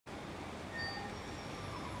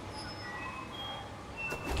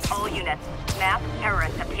All units, masked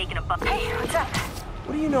terrorists have taken a bump. Hey, what's up?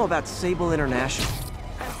 What do you know about Sable International?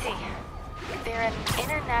 Let's see. They're an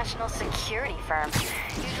international security firm,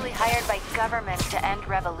 usually hired by governments to end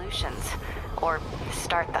revolutions. Or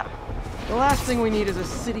start them. The last thing we need is a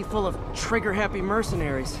city full of trigger-happy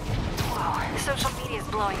mercenaries. Whoa, social media's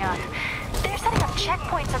blowing up. They're setting up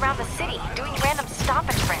checkpoints around the city, doing random stop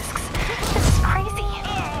and frisks. This is crazy.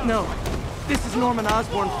 No, this is Norman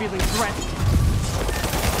Osborn feeling threatened.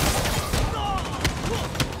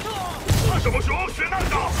 什么时候学那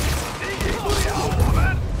招？你赢不了我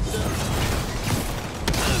们！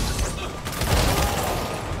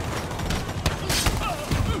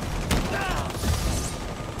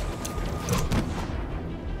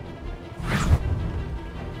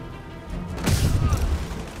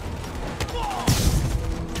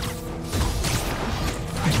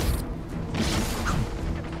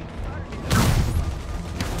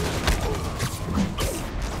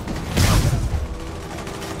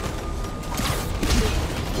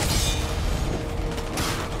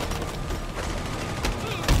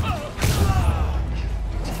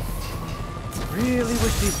 Really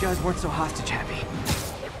wish these guys weren't so hostage-happy.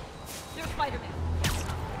 You're Spider-Man.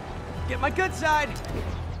 Get my good side!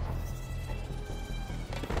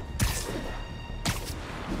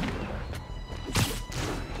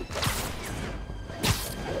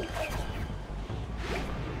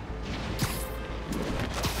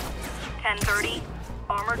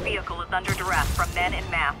 Armored vehicle is under duress from men in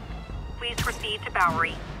masks. Please proceed to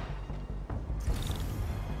Bowery.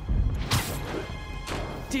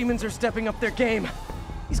 Demons are stepping up their game.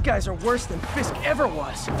 These guys are worse than Fisk ever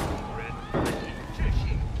was. 这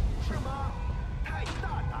信是吗？太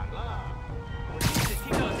大胆了！我第一次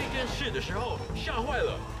听到这件事的时候，吓坏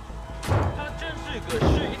了。他真是个失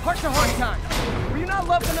忆。 Heart's a hard time. Were you not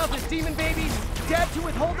loved enough as demon babies? Dad too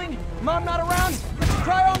withholding? Mom not around?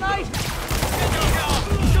 Cry all night?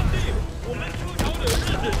 兄弟，我们出逃的日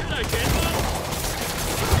子就在前方，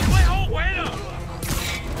你会后悔的。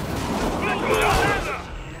不要孩子！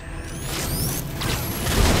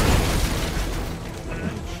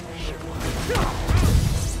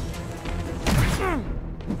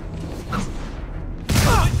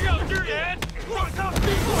 需要支援，往上逼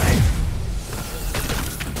鬼！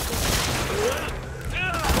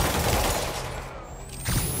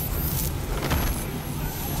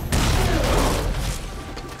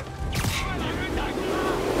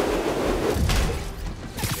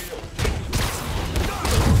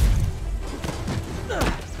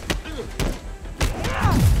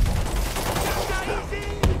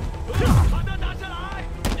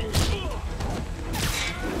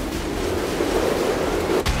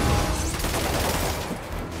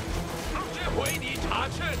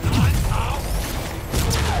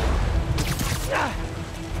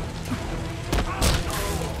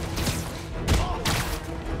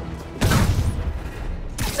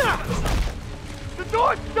 The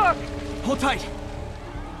door's stuck! Hold tight.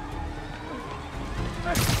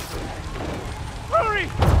 Hurry!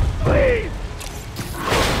 Please!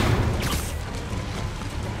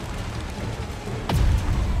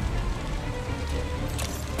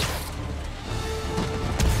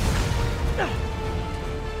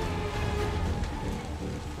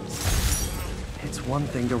 It's one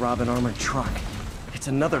thing to rob an armored truck. It's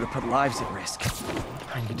another to put lives at risk.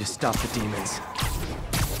 I need to stop the demons.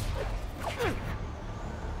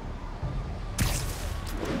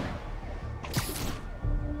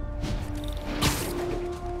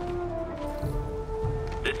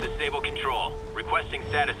 This is Sable Control, requesting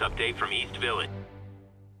status update from East Village.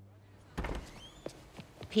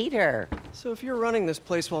 Peter. So if you're running this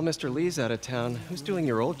place while Mr. Lee's out of town, who's doing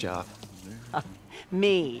your old job?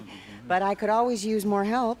 Me. But I could always use more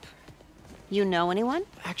help. You know anyone?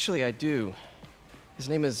 Actually, I do. His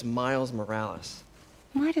name is Miles Morales.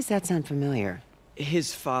 Why does that sound familiar?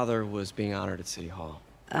 His father was being honored at City Hall.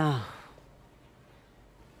 Oh.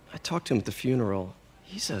 I talked to him at the funeral.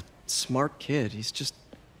 He's a smart kid. He's just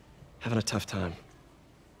having a tough time.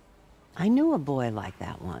 I knew a boy like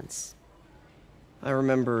that once. I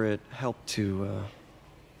remember it helped to,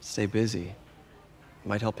 stay busy.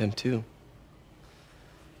 Might help him, too.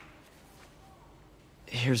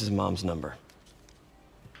 Here's his mom's number.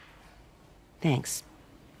 Thanks.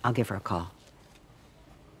 I'll give her a call.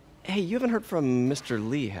 Hey, you haven't heard from Mr.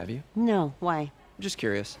 Lee, have you? No, why? I'm just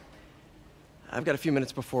curious. I've got a few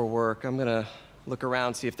minutes before work. I'm gonna look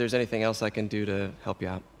around, see if there's anything else I can do to help you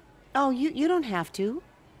out. Oh, you don't have to.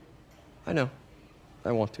 I know.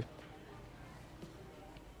 I want to.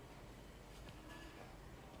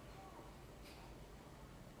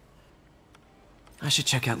 I should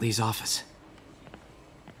check out Lee's office.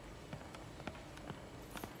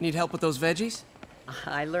 Need help with those veggies?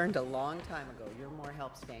 I learned a long time ago you're more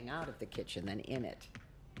help staying out of the kitchen than in it.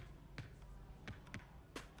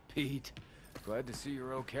 Pete, glad to see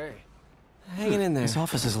you're okay. Hanging in there. This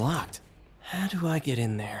office is locked. How do I get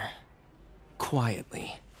in there?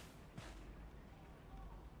 Quietly.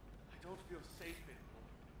 I don't feel safe anymore.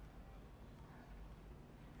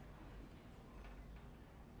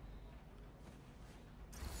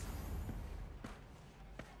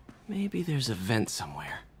 Maybe there's a vent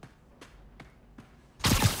somewhere.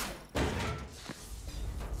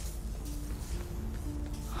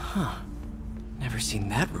 Huh. Never seen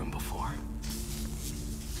that room before.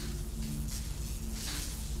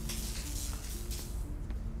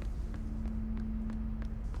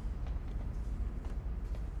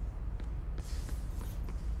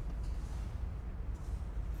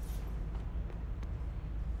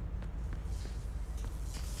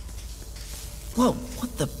 Whoa,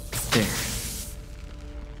 what the... There.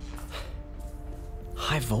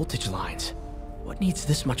 High voltage lines. What needs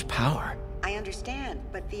this much power? I understand,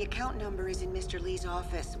 but the account number is in Mr. Lee's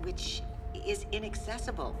office, which is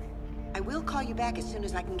inaccessible. I will call you back as soon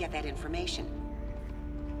as I can get that information.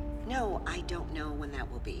 No, I don't know when that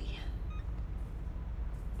will be.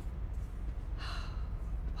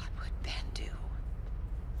 What would Ben do?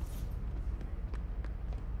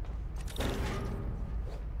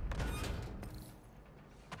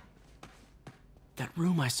 That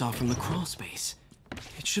room I saw from the crawl space.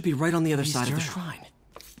 It should be right on the other side of the shrine.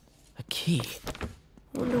 A key.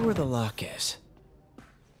 Wonder where the lock is.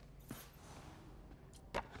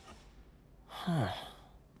 Huh.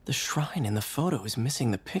 The shrine in the photo is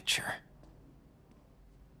missing the picture.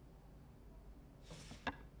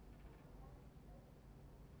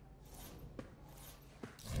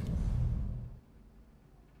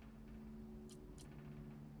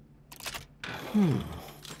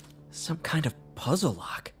 Some kind of puzzle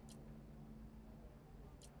lock.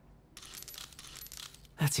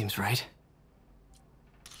 That seems right.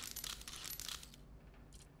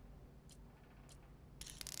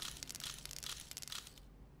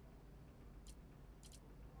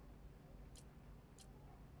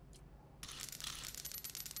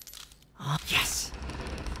 Yes!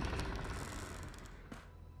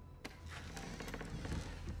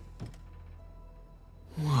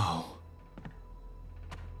 Whoa.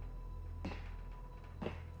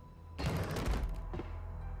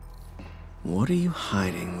 What are you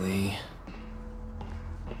hiding, Lee?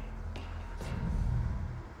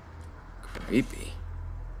 Creepy.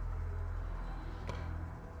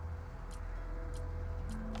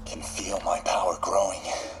 Can feel my power growing,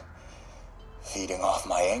 feeding off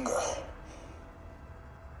my anger.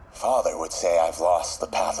 Father would say I've lost the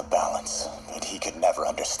path of balance, but he could never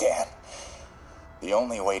understand. The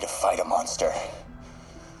only way to fight a monster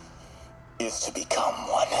is to become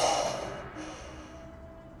one.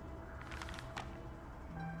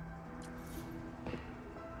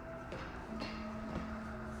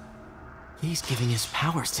 He's giving his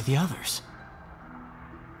powers to the others.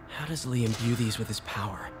 How does Lee imbue these with his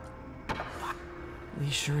power?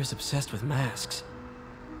 Lee sure is obsessed with masks.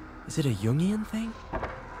 Is it a Jungian thing?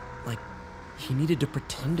 Like, he needed to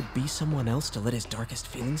pretend to be someone else to let his darkest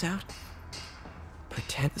feelings out?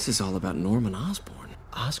 Pretend? This is all about Norman Osborn.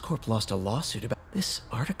 Oscorp lost a lawsuit about... This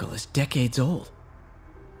article is decades old.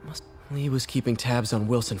 Lee was keeping tabs on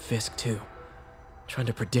Wilson Fisk, too. Trying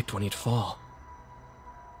to predict when he'd fall.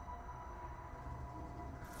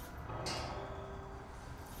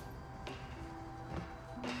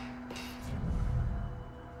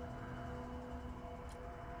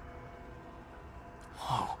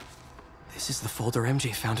 This is the folder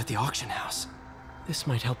MJ found at the auction house. This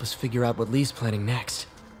might help us figure out what Lee's planning next.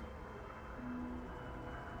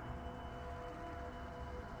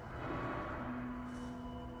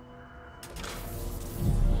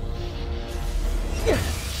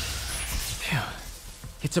 Phew.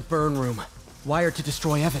 It's a burn room, wired to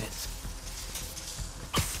destroy evidence.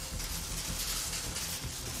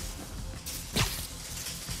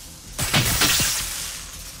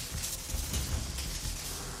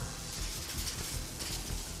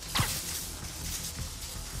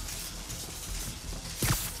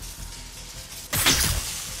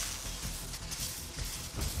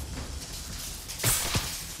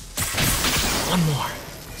 One more.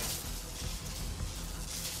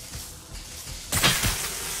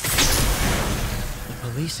 The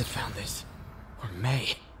police had found this. Or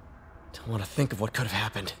may. Don't want to think of what could have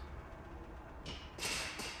happened.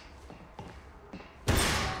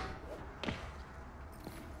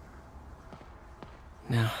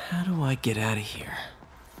 Now, how do I get out of here?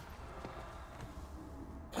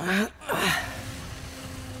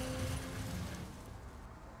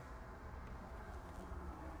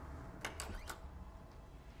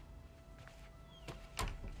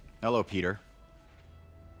 Hello, Peter.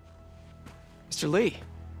 Mr. Lee.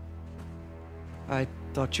 I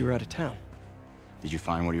thought you were out of town. Did you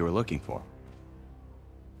find what you were looking for?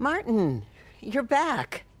 Martin, you're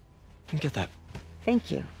back. You can get that.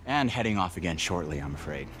 Thank you. And heading off again shortly, I'm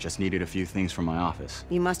afraid. Just needed a few things from my office.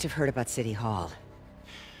 You must have heard about City Hall.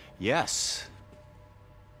 Yes.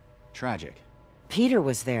 Tragic. Peter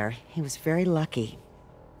was there. He was very lucky.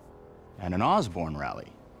 And an Osborn rally.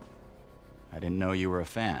 I didn't know you were a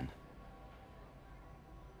fan.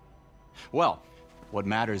 Well, what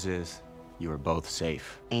matters is you are both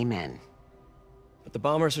safe. Amen. But the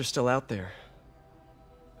bombers are still out there.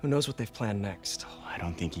 Who knows what they've planned next? I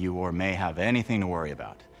don't think you or May have anything to worry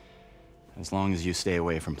about. As long as you stay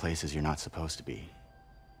away from places you're not supposed to be.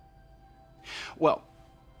 Well,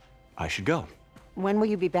 I should go. When will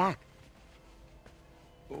you be back?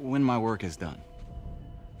 When my work is done.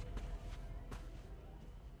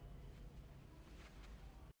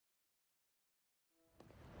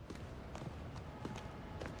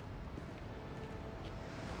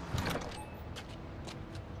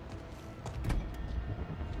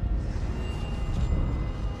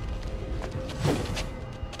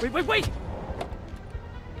 Wait!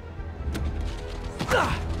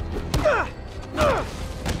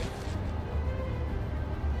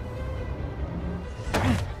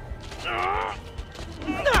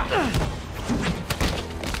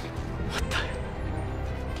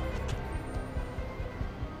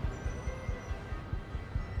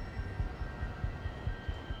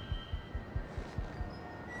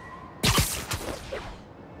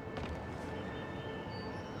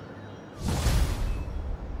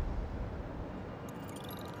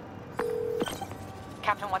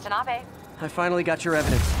 Captain Watanabe, I finally got your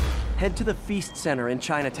evidence. Head to the Feast Center in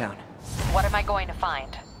Chinatown. what am I going to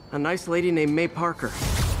find? A nice lady named May Parker.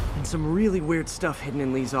 And some really weird stuff hidden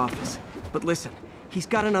in Lee's office. But listen, he's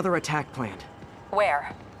got another attack planned.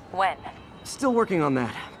 Where? When? Still working on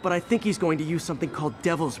that, but I think he's going to use something called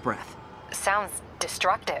Devil's Breath. Sounds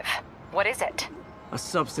destructive. What is it? A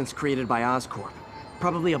substance created by Oscorp.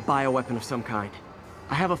 Probably a bioweapon of some kind.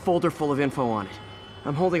 I have a folder full of info on it.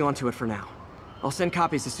 I'm holding on to it for now. I'll send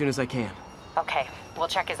copies as soon as I can. Okay, we'll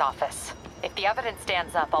check his office. If the evidence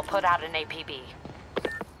stands up, I'll put out an APB.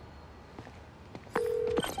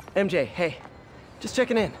 MJ, hey. Just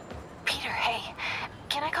checking in. Peter, hey.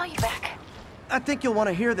 Can I call you back? I think you'll want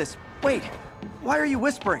to hear this. Wait, why are you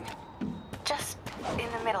whispering? Just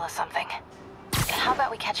in the middle of something. How about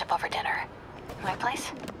we catch up over dinner? My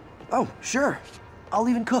place? Oh, sure. I'll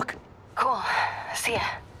even cook. Cool. See ya.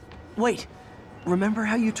 Wait, remember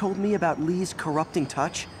how you told me about Lee's corrupting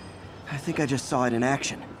touch? I think I just saw it in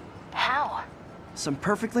action. How? Some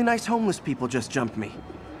perfectly nice homeless people just jumped me.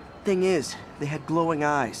 Thing is, they had glowing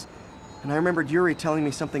eyes. And I remembered Yuri telling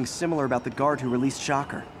me something similar about the guard who released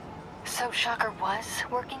Shocker. So Shocker was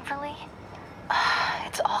working for Lee?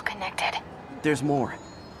 It's all connected. There's more.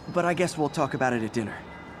 But I guess we'll talk about it at dinner.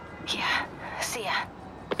 Yeah. See ya.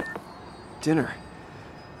 Dinner?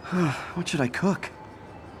 What should I cook?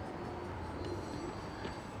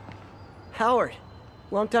 Howard,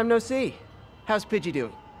 long time no see. How's Pidgey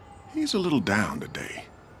doing? He's a little down today.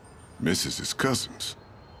 Misses his cousins.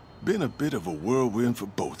 Been a bit of a whirlwind for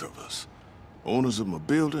both of us. Owners of my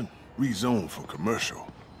building rezoned for commercial.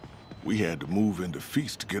 We had to move into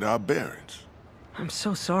Feast to get our bearings. I'm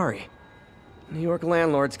so sorry. New York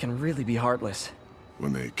landlords can really be heartless.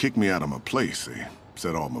 When they kicked me out of my place, they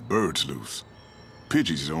set all my birds loose.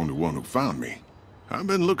 Pidgey's the only one who found me. I've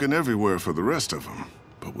been looking everywhere for the rest of them,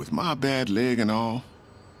 but with my bad leg and all...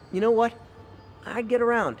 You know what? I'd get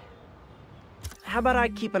around. How about I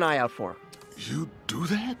keep an eye out for him? You do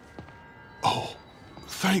that? Oh,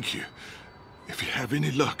 thank you. If you have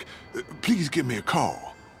any luck, please give me a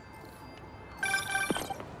call.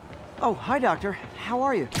 Oh, hi, Doctor. How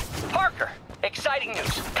are you? Parker! Exciting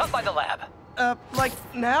news. Come by the lab. Like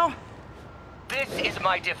now? This is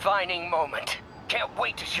my defining moment. Can't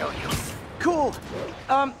wait to show you. Cool.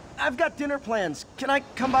 I've got dinner plans. Can I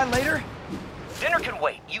come by later? Dinner can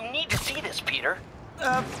wait. You need to see this, Peter.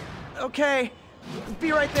 Okay.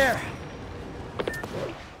 Be right there.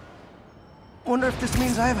 Wonder if this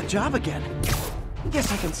means I have a job again.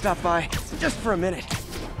 Guess I can stop by, just for a minute.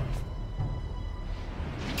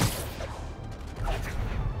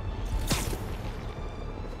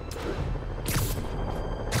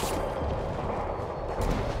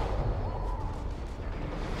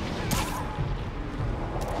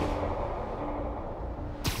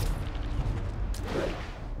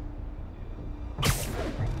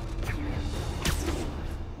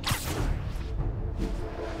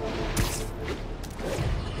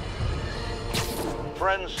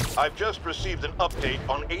 Friends, I've just received an update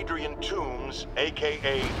on Adrian Toombs,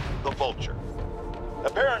 aka the Vulture.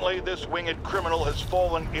 Apparently, this winged criminal has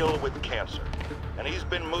fallen ill with cancer, and he's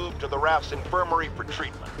been moved to the RAF's infirmary for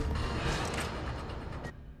treatment.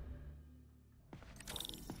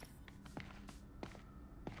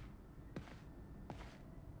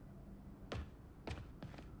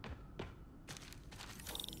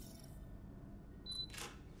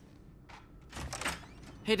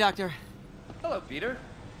 Hey, Doctor. Hello, Peter.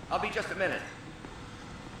 I'll be just a minute.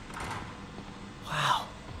 Wow.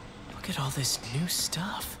 Look at all this new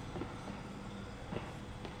stuff.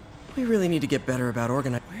 We really need to get better about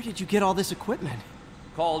organizing. Where did you get all this equipment?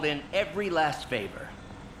 Called in every last favor.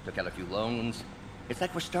 Took out a few loans. It's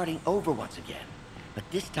like we're starting over once again. But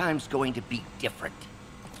this time's going to be different.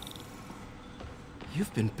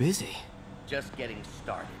 You've been busy. Just getting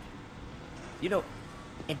started. You know,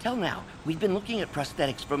 until now, we've been looking at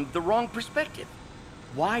prosthetics from the wrong perspective.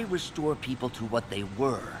 Why restore people to what they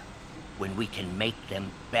were when we can make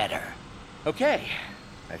them better? Okay,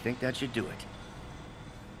 I think that should do it.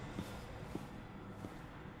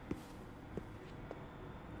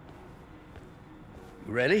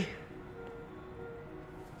 You ready?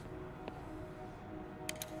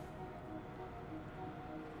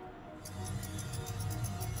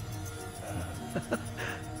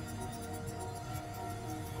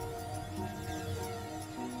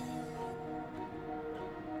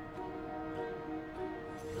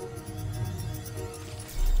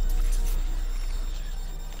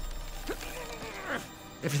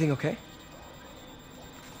 Everything okay?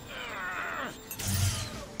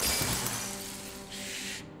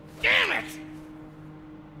 Damn it!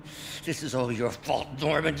 This is all your fault,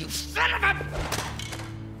 Norman, you son of a...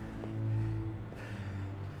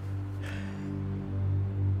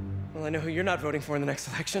 Well, I know who you're not voting for in the next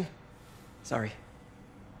election. Sorry.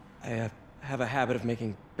 I have a habit of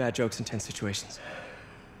making bad jokes in tense situations.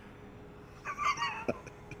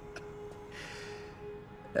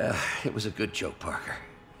 It was a good joke, Parker.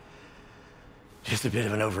 Just a bit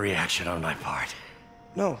of an overreaction on my part.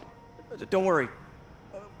 No, don't worry.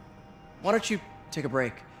 Why don't you take a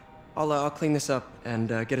break? I'll clean this up and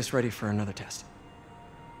get us ready for another test.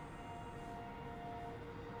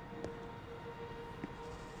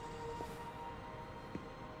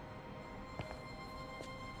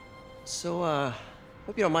 So,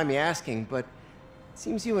 hope you don't mind me asking, but it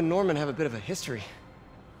seems you and Norman have a bit of a history.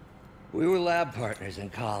 We were lab partners in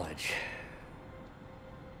college.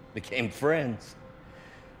 Became friends.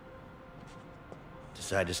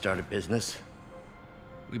 Decided to start a business.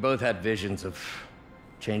 We both had visions of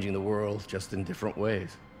changing the world, just in different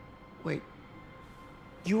ways. Wait,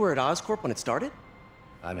 you were at Oscorp when it started?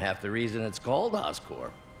 I'm half the reason it's called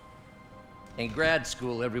Oscorp. In grad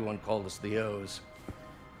school, everyone called us the O's.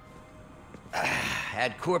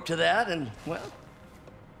 Add Corp to that, and, well,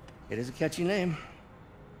 it is a catchy name.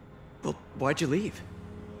 Well, why'd you leave?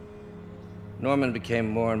 Norman became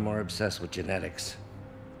more and more obsessed with genetics.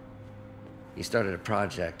 He started a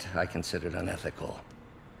project I considered unethical.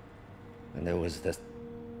 And there was this...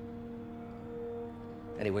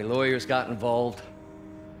 Anyway, lawyers got involved.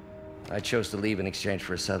 I chose to leave in exchange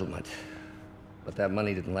for a settlement. But that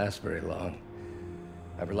money didn't last very long.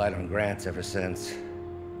 I've relied on grants ever since.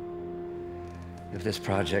 If this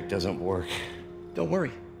project doesn't work... Don't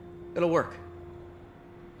worry. It'll work.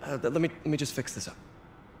 Let me just fix this up.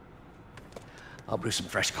 I'll brew some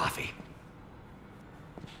fresh coffee.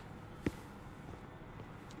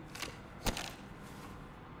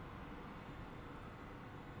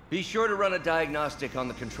 Be sure to run a diagnostic on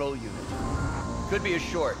the control unit. Could be a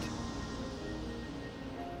short.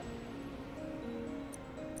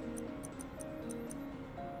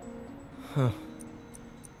 Huh.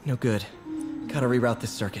 No good. Gotta reroute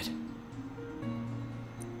this circuit.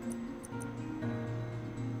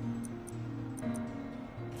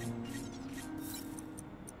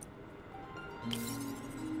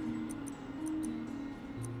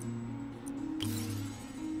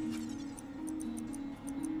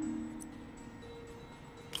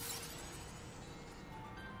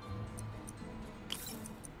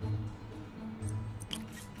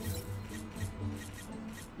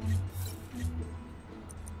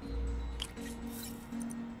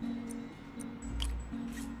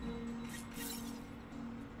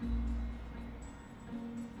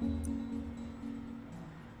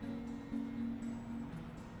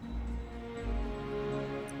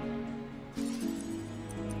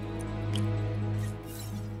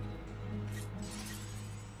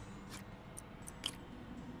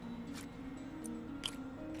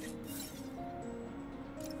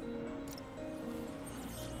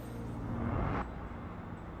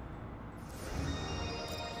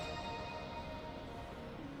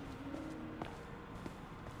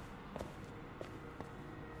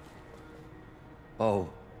 Oh,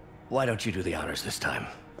 why don't you do the honors this time?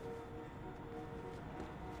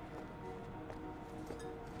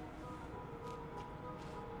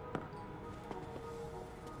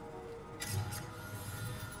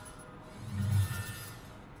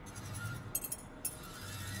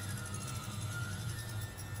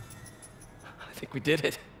 I think we did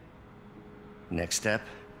it. Next step,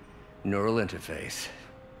 neural interface.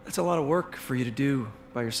 That's a lot of work for you to do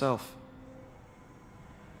by yourself.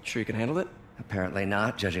 Sure you can handle it? Apparently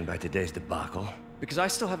not, judging by today's debacle. Because I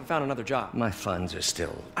still haven't found another job. My funds are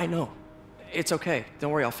still... I know. It's okay.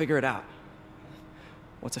 Don't worry, I'll figure it out.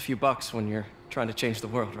 What's a few bucks when you're trying to change the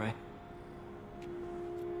world, right?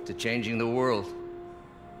 To changing the world.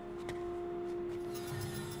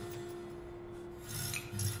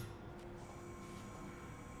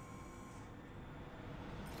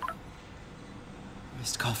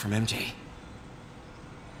 Missed call from MJ.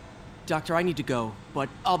 Doctor, I need to go, but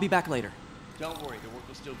I'll be back later. Don't worry, the work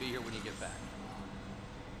will still be here when you get back.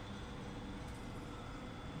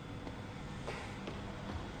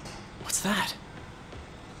 What's that?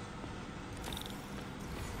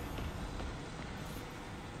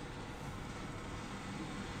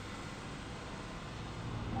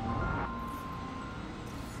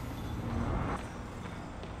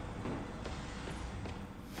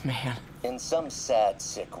 Man. In some sad,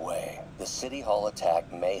 sick way, the City Hall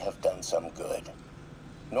attack may have done some good.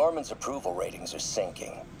 Norman's approval ratings are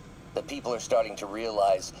sinking. The people are starting to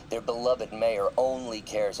realize their beloved mayor only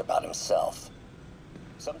cares about himself.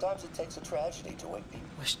 Sometimes it takes a tragedy to wake people.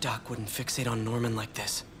 Wish Doc wouldn't fixate on Norman like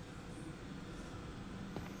this.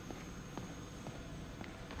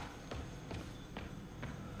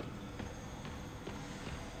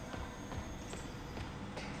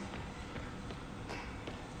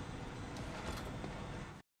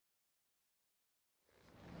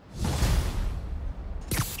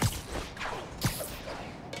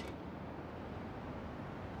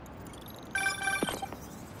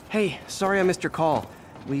 Hey, sorry I missed your call.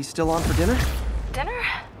 We still on for dinner? Dinner?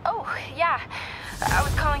 Oh, yeah. I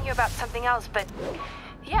was calling you about something else, but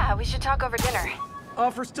yeah, we should talk over dinner.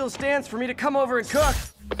 Offer still stands for me to come over and cook.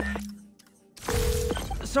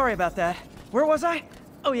 Sorry about that. Where was I?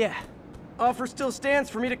 Oh yeah. Offer still stands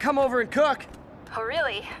for me to come over and cook. Oh,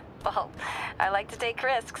 really? Well, I like to take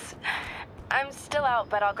risks. I'm still out,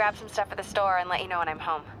 but I'll grab some stuff at the store and let you know when I'm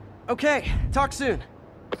home. Okay, talk soon.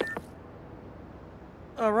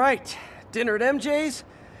 All right, dinner at MJ's.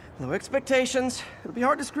 Low expectations. It'll be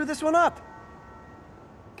hard to screw this one up.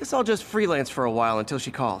 Guess I'll just freelance for a while until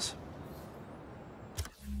she calls.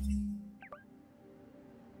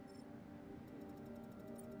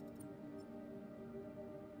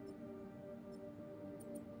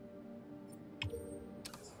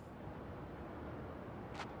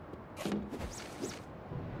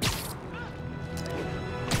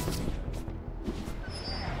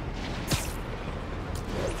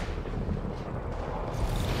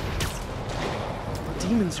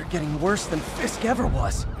 Demons are getting worse than Fisk ever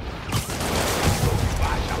was.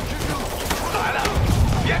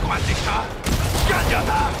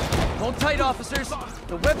 Hold tight, officers.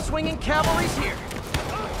 The web-swinging cavalry's here.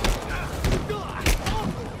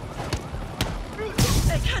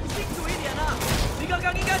 看清楚一点啊！你刚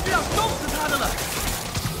刚应该是要弄死他的了。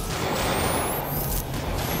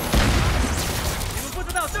你们不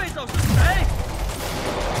知道对手是谁？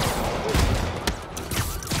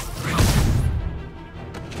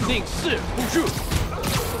 定势不入。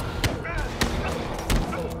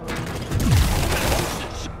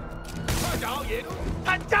快脚也，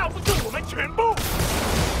他架不住我们全部。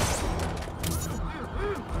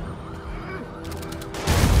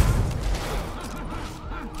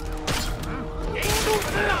赢肚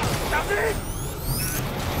子了，小心！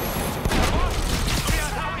这样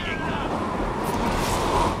他会赢的。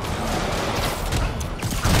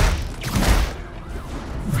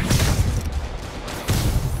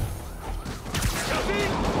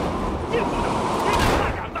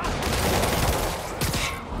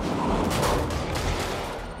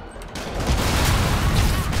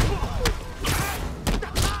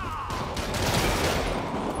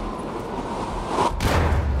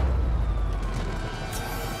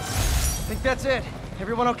 That's it.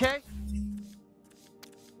 Everyone okay?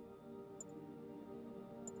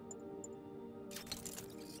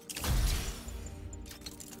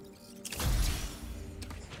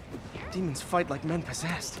 Demons fight like men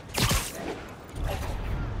possessed.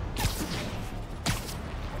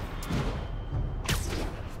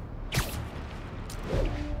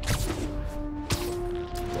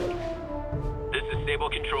 This is Stable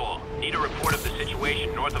Control. Need a report of the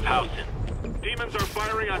situation north of Houston. Demons are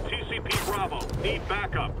firing on TCP Bravo. Need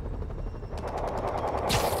backup.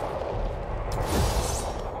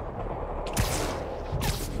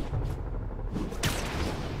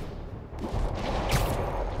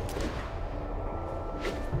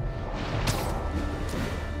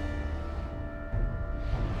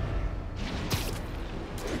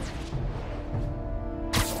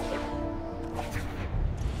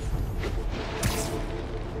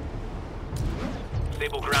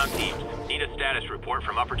 Ground teams. Need a status report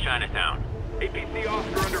from Upper Chinatown. APC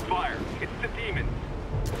officer under fire. It's the demons.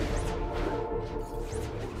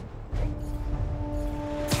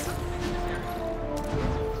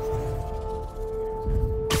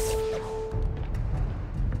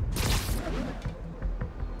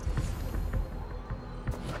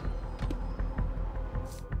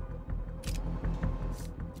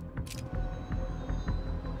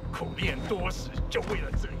 口练多时，就为了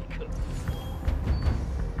这一刻。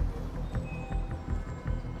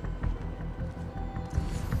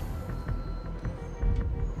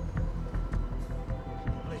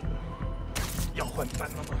累了，要换班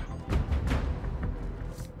了吗？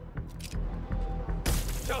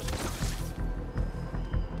教室，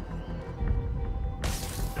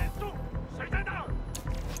站住！谁在那儿？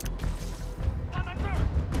他们这儿。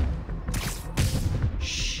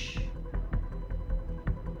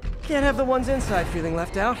 Can't have the ones inside feeling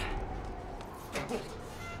left out.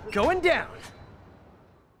 Going down.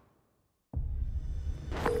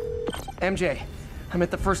 MJ, I'm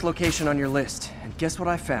at the first location on your list, and guess what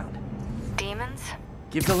I found? Demons?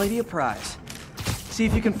 Give the lady a prize. See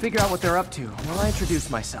if you can figure out what they're up to while I introduce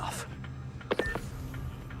myself.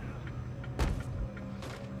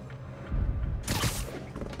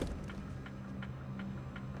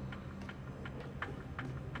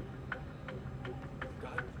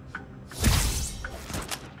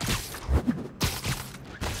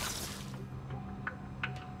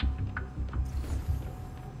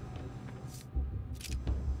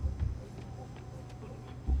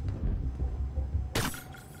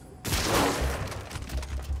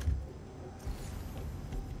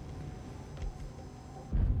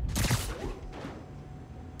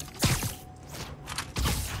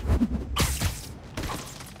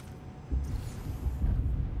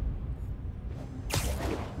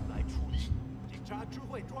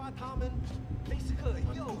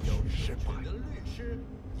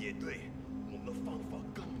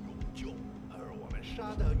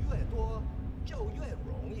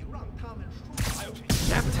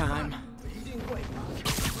 Nap time.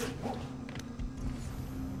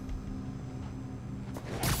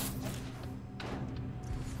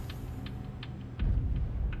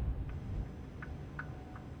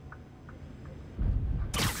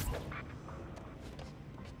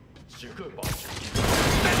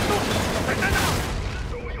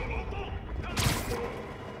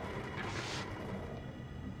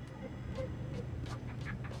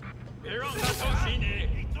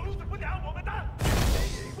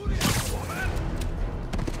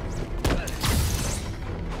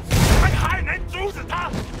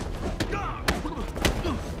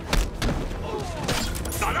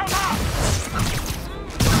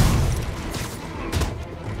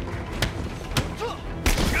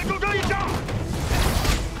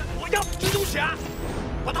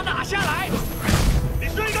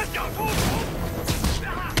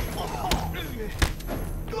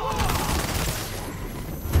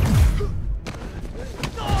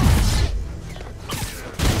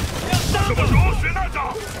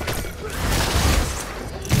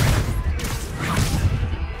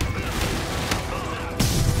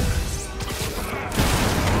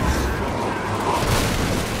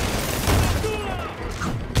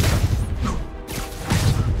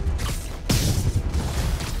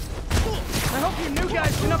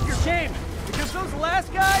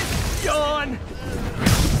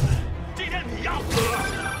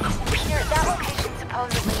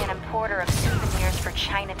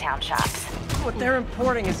 Chinatown shops. What they're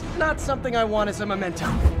importing is not something I want as a memento.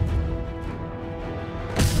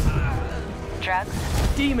 Drugs?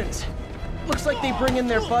 Demons. Looks like they bring in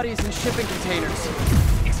their buddies in shipping containers.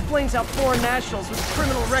 Explains how foreign nationals with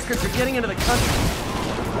criminal records are getting into the country.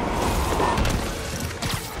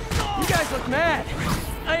 You guys look mad.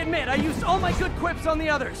 I admit, I used all my good quips on the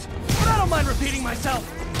others, but I don't mind repeating myself.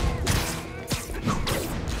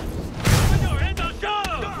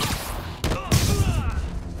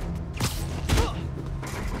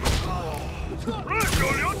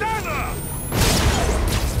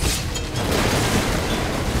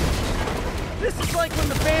 This is like when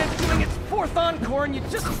the band's doing its 4th encore and you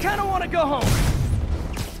just kind of want to go home.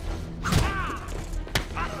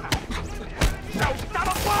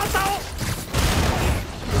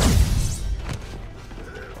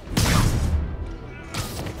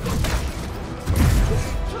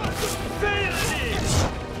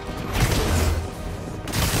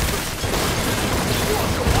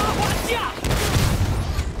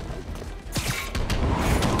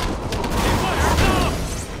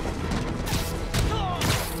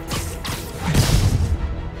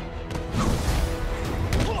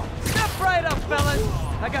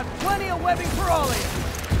 I got plenty of webbing for all of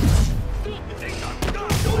you.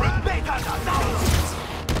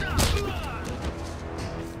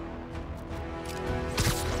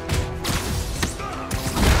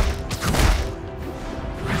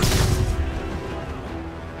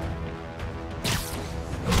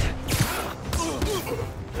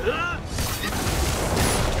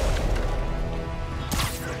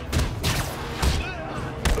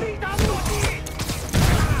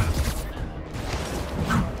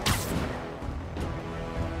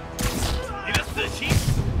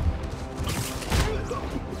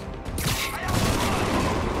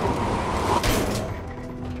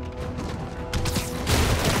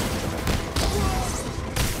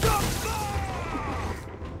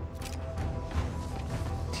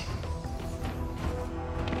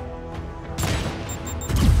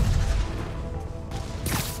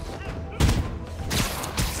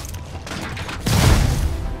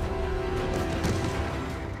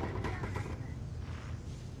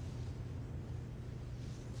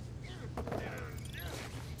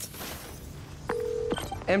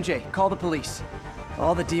 MJ, call the police.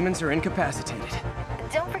 All the demons are incapacitated.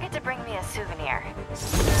 Don't forget to bring me a souvenir.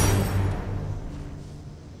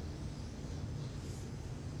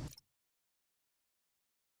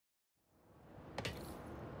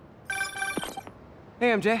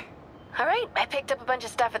 Hey, MJ. All right, I picked up a bunch of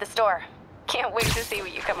stuff at the store. Can't wait to see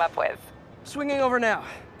what you come up with. Swinging over now.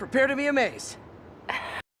 Prepare to be amazed.